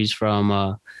Jeffries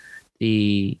from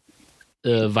the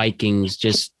Vikings,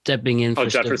 just stepping in. Oh,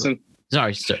 Jefferson.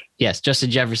 Sorry, sir. Yes,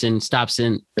 Justin Jefferson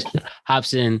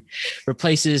hops in,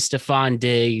 replaces Stephon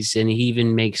Diggs, and he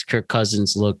even makes Kirk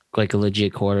Cousins look like a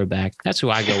legit quarterback. That's who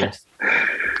I go with.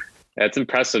 Yeah, it's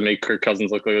impressive to make Kirk Cousins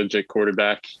look like a legit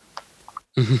quarterback.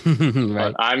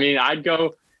 Right. I'd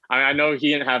go. I know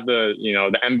he didn't have the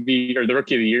MV or the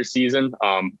Rookie of the Year season,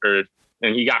 and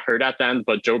he got hurt at the end.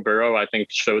 But Joe Burrow, I think,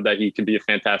 showed that he could be a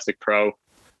fantastic pro.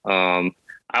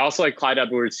 I also like Clyde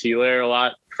Edwards-Helaire a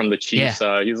lot from the Chiefs.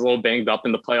 Yeah. He's a little banged up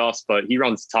in the playoffs, but he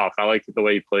runs tough. I like the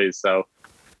way he plays. So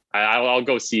I'll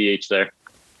go CH there.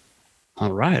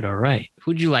 All right.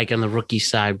 Who'd you like on the rookie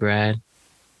side, Brad?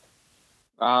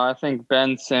 I think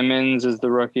Ben Simmons is the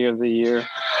Rookie of the Year.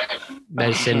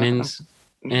 Ben Simmons.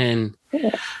 And,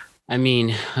 I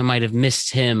might have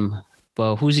missed him,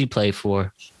 but who's he play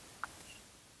for?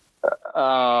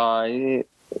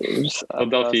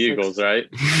 Philadelphia Eagles, right?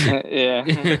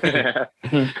 Yeah.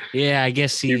 Yeah, I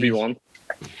guess QB1.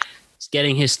 He's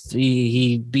getting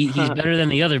he's better than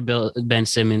the other Ben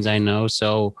Simmons I know.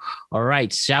 So, all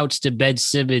right, shouts to Ben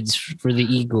Simmons for the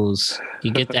Eagles.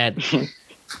 You get that?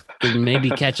 Can maybe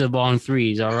catch the ball in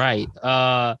threes. All right.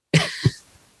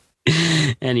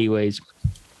 Anyways,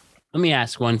 let me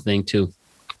ask one thing too.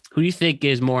 Who do you think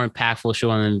is more impactful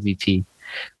showing MVP?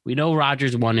 We know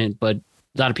Rodgers won it, but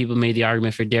a lot of people made the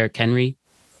argument for Derrick Henry.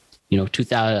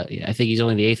 2,000. I think he's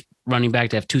only the 8th running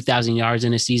back to have 2,000 yards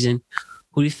in a season.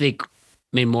 Who do you think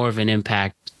made more of an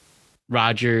impact,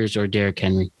 Rodgers or Derrick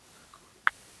Henry?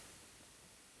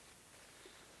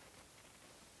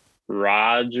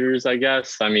 Rodgers, I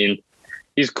guess.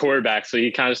 He's quarterback, so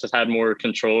he kind of just had more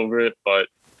control over it. But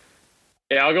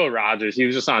yeah, I'll go Rodgers. He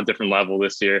was just on a different level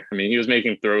this year. He was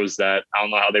making throws that I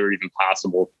don't know how they were even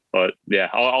possible. But yeah,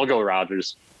 I'll go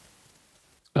Rodgers.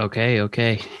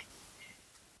 Okay.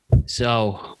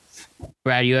 So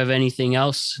Brad, you have anything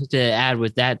else to add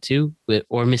with that too?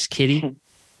 Or Miss Kitty?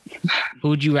 Who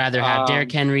would you rather have,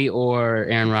 Derrick Henry or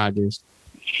Aaron Rodgers?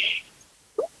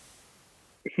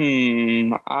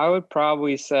 I would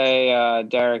probably say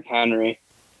Derrick Henry.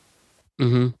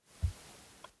 Mm-hmm.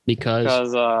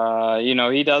 Because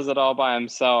he does it all by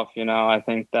himself. I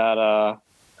think that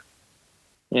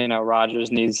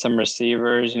Rodgers needs some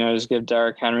receivers. Just give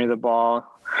Derrick Henry the ball,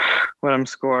 let him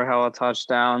score hella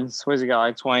touchdowns. What has he got,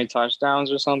 like 20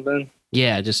 touchdowns or something?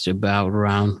 Yeah, just about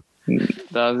around.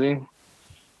 Does he?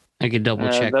 I could double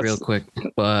check real quick,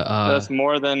 but that's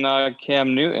more than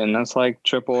Cam Newton. That's like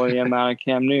triple the amount of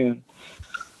Cam Newton.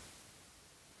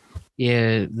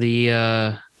 Yeah,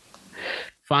 the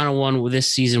final one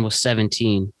this season was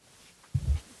 17.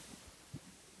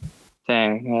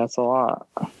 Dang, that's a lot.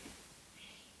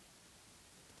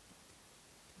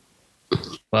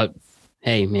 But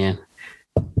hey, man,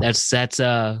 that's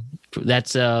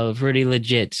pretty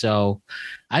legit. So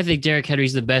I think Derrick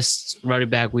Henry's the best running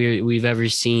back we've ever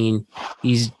seen.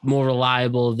 He's more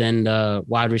reliable than the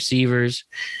wide receivers.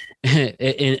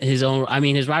 In his own,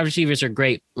 his wide receivers are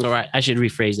great. All right, I should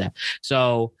rephrase that.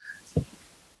 So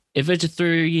if it's a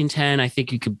 3 and 10, I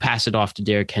think you could pass it off to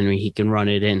Derrick Henry. He can run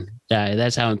it in.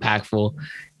 That's how impactful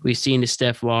we've seen the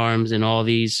Steph arms and all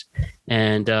these,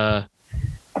 and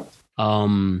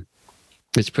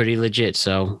it's pretty legit.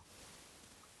 So.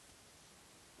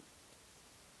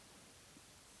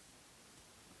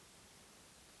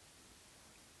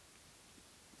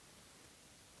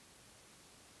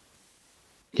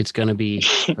 It's going to be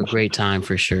a great time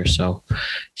for sure. So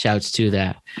shouts to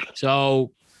that.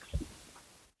 So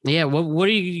yeah, what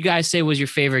do you guys say was your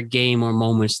favorite game or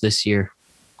moments this year?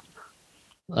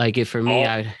 Like it for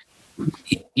me,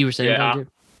 you were saying, yeah,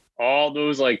 all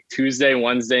those like Tuesday,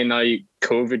 Wednesday night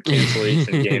COVID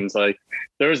cancellation games. Like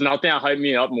there was nothing that hyped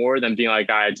me up more than being like,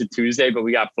 all right, it's a Tuesday, but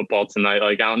we got football tonight.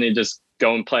 Like I don't need to just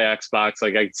go and play Xbox.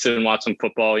 Like I can sit and watch some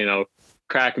football,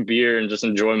 crack a beer and just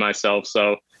enjoy myself.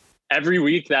 So every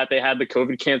week that they had the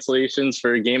COVID cancellations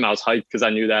for a game, I was hyped because I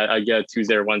knew that I'd get a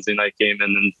Tuesday or Wednesday night game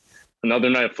and then another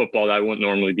night of football that I wouldn't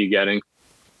normally be getting.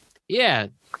 Yeah,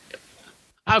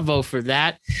 I vote for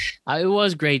that. It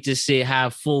was great to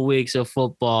have full weeks of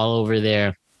football over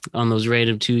there on those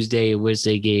random Tuesday and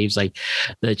Wednesday games. Like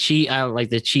the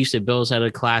Chiefs and Bills had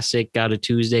a classic, got a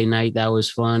Tuesday night. That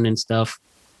was fun and stuff.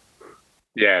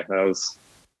 Yeah,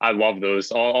 I love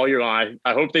those all year long.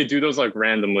 I hope they do those like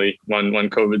randomly when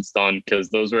COVID's done,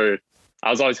 because I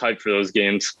was always hyped for those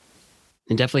games.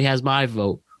 It definitely has my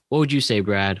vote. What would you say,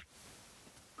 Brad?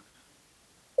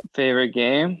 Favorite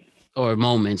game? Or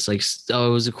moments, like, it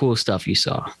was the cool stuff you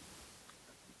saw.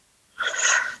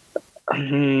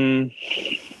 I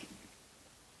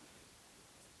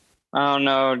don't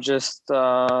know. Just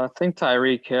I think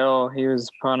Tyreek Hill, he was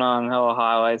putting on hella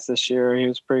highlights this year. He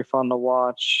was pretty fun to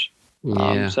watch.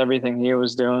 Yeah. Just everything he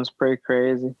was doing was pretty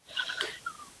crazy.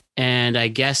 And I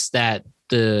guess that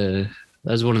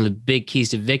was one of the big keys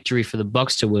to victory for the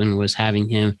Bucs to win, was having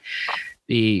him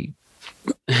be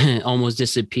almost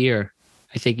disappear.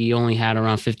 I think he only had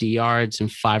around 50 yards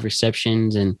and 5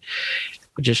 receptions, and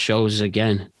it just shows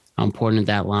again how important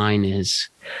that line is.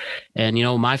 And,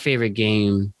 my favorite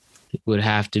game would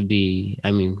have to be,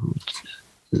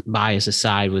 bias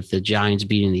aside, with the Giants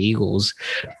beating the Eagles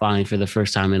finally for the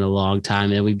first time in a long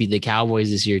time. And we beat the Cowboys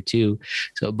this year too.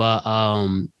 So, but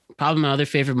probably my other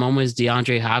favorite moment is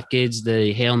DeAndre Hopkins,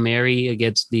 the Hail Mary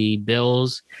against the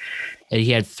Bills. And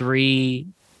he had three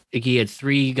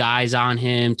guys on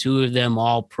him, 2 of them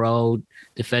all pro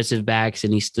defensive backs,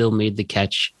 and he still made the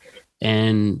catch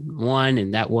and won.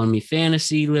 And that won me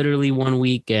fantasy literally 1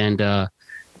 week. And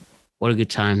what a good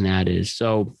time that is.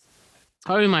 So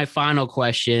probably my final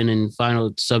question and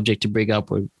final subject to bring up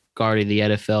regarding the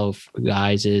NFL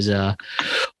guys is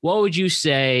what would you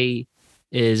say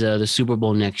is the Super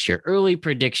Bowl next year? Early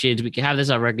predictions. We can have this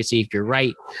on record, see if you're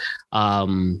right.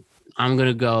 I'm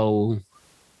going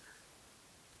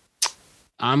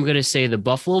to say the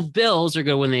Buffalo Bills are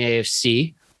going to win the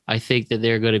AFC. I think that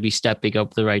they're going to be stepping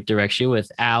up the right direction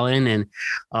with Allen and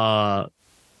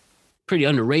pretty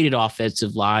underrated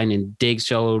offensive line, and Diggs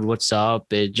showed what's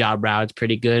up. John Brown's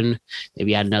pretty good.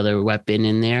 Maybe add another weapon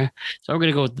in there. So we're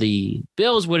going to go with the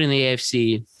Bills winning the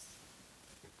AFC.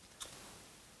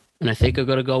 And I think I'm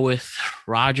going to go with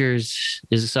Rodgers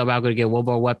is somehow going to get one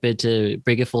more weapon to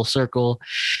bring it full circle.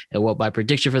 And what my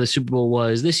prediction for the Super Bowl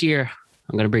was this year,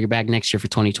 I'm going to bring it back next year for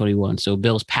 2021. So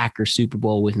Bills Packers Super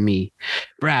Bowl with me.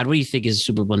 Brad, what do you think is the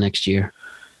Super Bowl next year?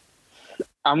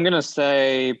 I'm going to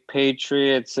say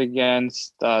Patriots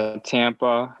against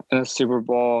Tampa in the Super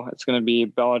Bowl. It's going to be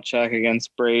Belichick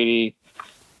against Brady.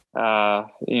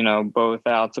 both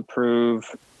out to prove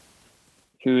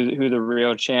who the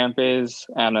real champ is,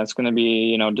 and it's going to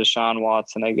be Deshaun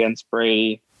Watson against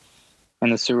Brady in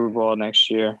the Super Bowl next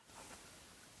year.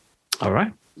 All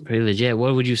right, pretty legit.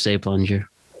 What would you say, Plunger?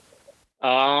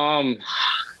 I'm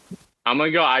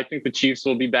gonna go. I think the Chiefs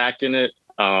will be back in it.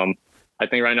 I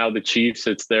think right now the Chiefs,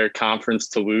 it's their conference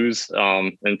to lose.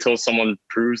 Until someone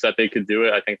proves that they could do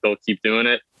it, I think they'll keep doing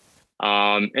it.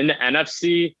 In the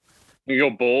NFC, you go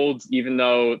bold, even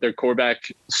though their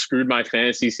quarterback screwed my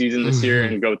fantasy season this year,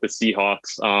 and go with the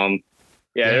Seahawks.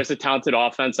 There's a talented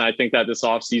offense, and I think that this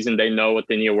offseason they know what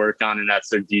they need to work on, and that's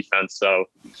their defense. So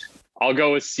I'll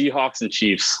go with Seahawks and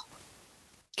Chiefs.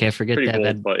 Can't forget Pretty that.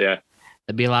 Bold, but yeah.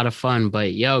 That'd be a lot of fun.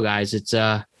 But yo, guys, it's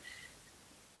I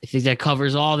think that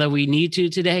covers all that we need to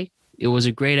today. It was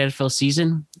a great NFL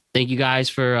season. Thank you guys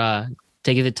for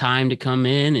taking the time to come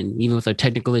in, and even with our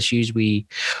technical issues, we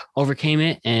overcame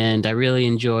it. And I really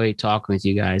enjoyed talking with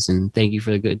you guys, and thank you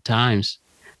for the good times.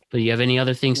 But you have any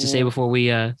other things to say before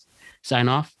we sign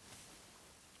off?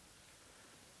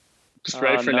 Just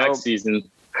ready for next season.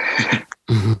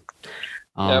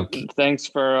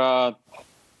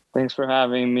 Thanks for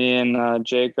having me and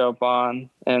Jacob on,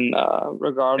 and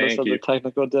regardless of the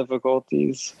technical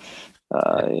difficulties,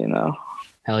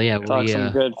 hell yeah, talk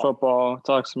some good football,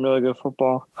 talk some really good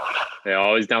football. Yeah,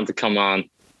 always down to come on.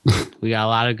 We got a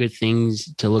lot of good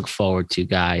things to look forward to,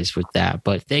 guys, with that.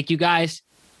 But thank you, guys.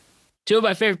 Two of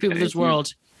my favorite people in this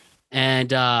world.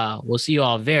 And we'll see you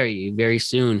all very, very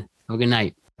soon. Have a good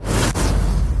night.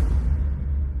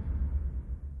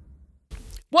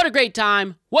 What a great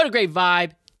time. What a great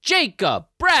vibe. Jacob,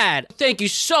 Brad, thank you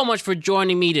so much for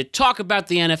joining me to talk about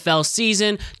the NFL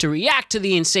season, to react to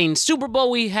the insane Super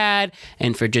Bowl we had,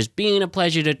 and for just being a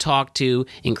pleasure to talk to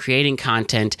in creating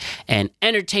content and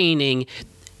entertaining,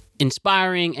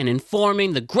 inspiring, and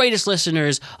informing the greatest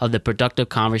listeners of the Productive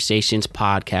Conversations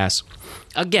podcast.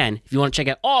 Again, if you want to check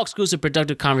out all exclusive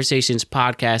Productive Conversations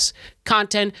podcast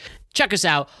content, check us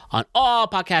out on all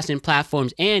podcasting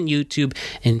platforms and YouTube.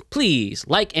 And please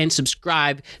like and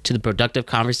subscribe to the Productive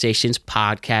Conversations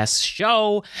podcast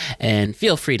show. And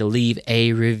feel free to leave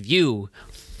a review.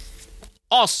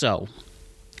 Also,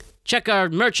 check our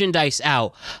merchandise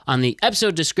out on the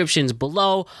episode descriptions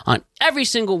below on every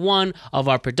single one of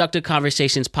our Productive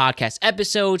Conversations podcast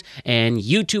episodes and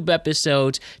YouTube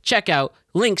episodes. Check out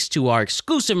links to our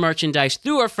exclusive merchandise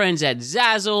through our friends at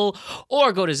Zazzle,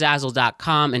 or go to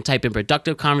Zazzle.com and type in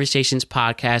Productive Conversations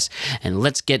Podcast, and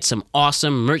let's get some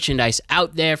awesome merchandise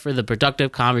out there for the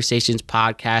Productive Conversations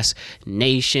Podcast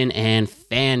nation and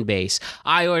fan base.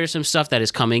 I ordered some stuff that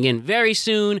is coming in very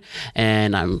soon,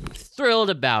 and I'm thrilled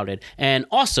about it. And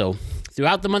also,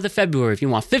 throughout the month of February, if you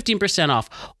want 15% off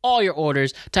all your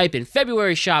orders, type in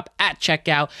February Shop at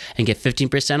checkout and get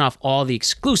 15% off all the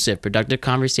exclusive Productive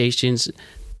Conversations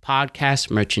podcast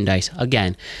merchandise.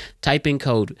 Again, type in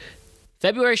code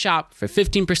February Shop for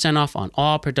 15% off on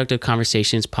all Productive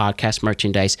Conversations podcast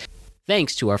merchandise.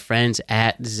 Thanks to our friends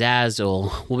at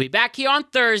Zazzle. We'll be back here on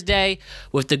Thursday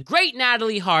with the great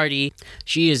Natalie Hardy.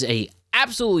 She is a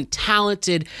absolutely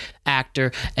talented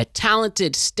actor, a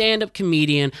talented stand-up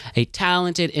comedian, a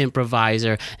talented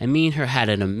improviser, and me and her had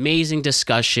an amazing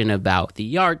discussion about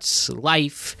the arts,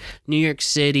 life, New York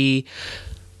City,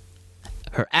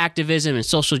 her activism and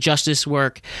social justice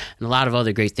work, and a lot of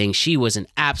other great things. She was an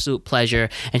absolute pleasure,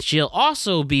 and she'll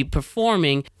also be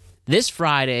performing this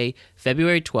Friday,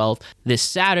 February 12th, this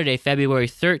Saturday, February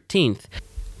 13th,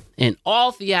 an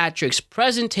all-theatrics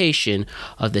presentation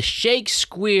of the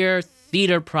Shakespeare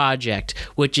Theater Project,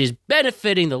 which is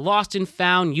benefiting the Lost and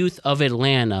Found Youth of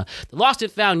Atlanta. The Lost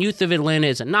and Found Youth of Atlanta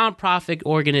is a nonprofit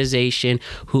organization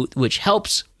which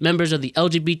helps members of the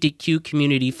LGBTQ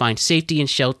community find safety and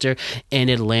shelter in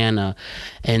Atlanta.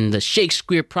 And the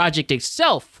Shakespeare Project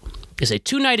itself is a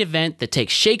 2-night event that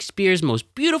takes Shakespeare's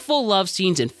most beautiful love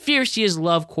scenes and fiercest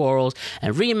love quarrels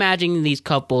and reimagining these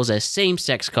couples as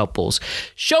same-sex couples,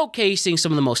 showcasing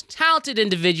some of the most talented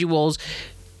individuals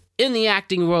in the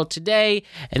acting world today.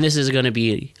 And this is going to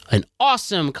be an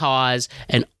awesome cause,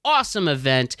 an awesome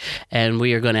event, and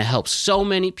we are going to help so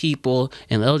many people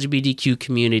in the LGBTQ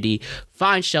community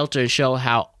find shelter and show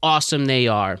how awesome they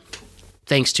are,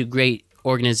 thanks to great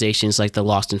organizations like the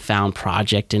Lost and Found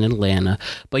Project in Atlanta.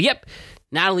 But yep,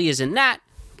 Natalie is in that.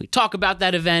 We talk about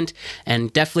that event,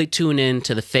 and definitely tune in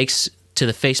to the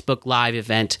Facebook Live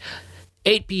event,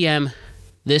 8 p.m.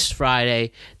 this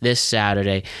Friday, this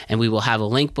Saturday, and we will have a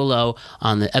link below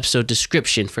on the episode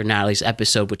description for Natalie's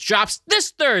episode, which drops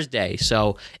this Thursday.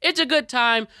 So it's a good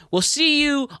time. We'll see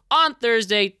you on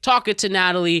Thursday talking to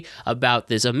Natalie about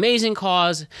this amazing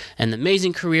cause and the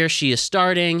amazing career she is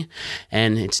starting,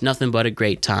 and it's nothing but a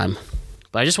great time.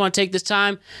 But I just want to take this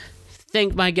time,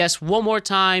 thank my guests one more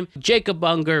time, Jacob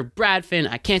Unger, Brad Finn.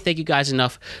 I can't thank you guys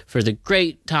enough for the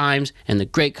great times and the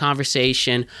great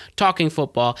conversation talking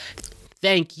football.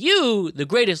 Thank you, the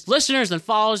greatest listeners and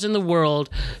followers in the world,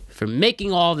 for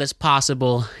making all of this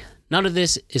possible. None of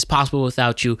this is possible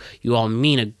without you. You all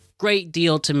mean a great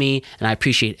deal to me, and I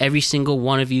appreciate every single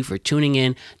one of you for tuning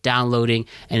in, downloading,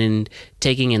 and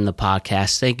taking in the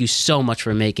podcast. Thank you so much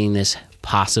for making this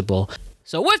possible.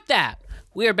 So with that,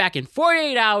 we are back in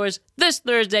 48 hours this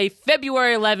Thursday,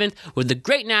 February 11th, with the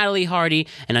great Natalie Hardy.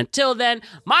 And until then,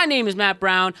 my name is Matt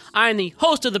Brown. I am the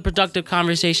host of the Productive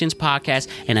Conversations podcast,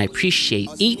 and I appreciate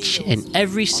each and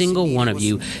every single one of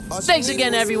you. Thanks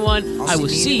again, everyone. I will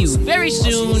see you very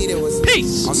soon.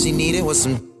 Peace. All she needed was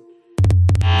some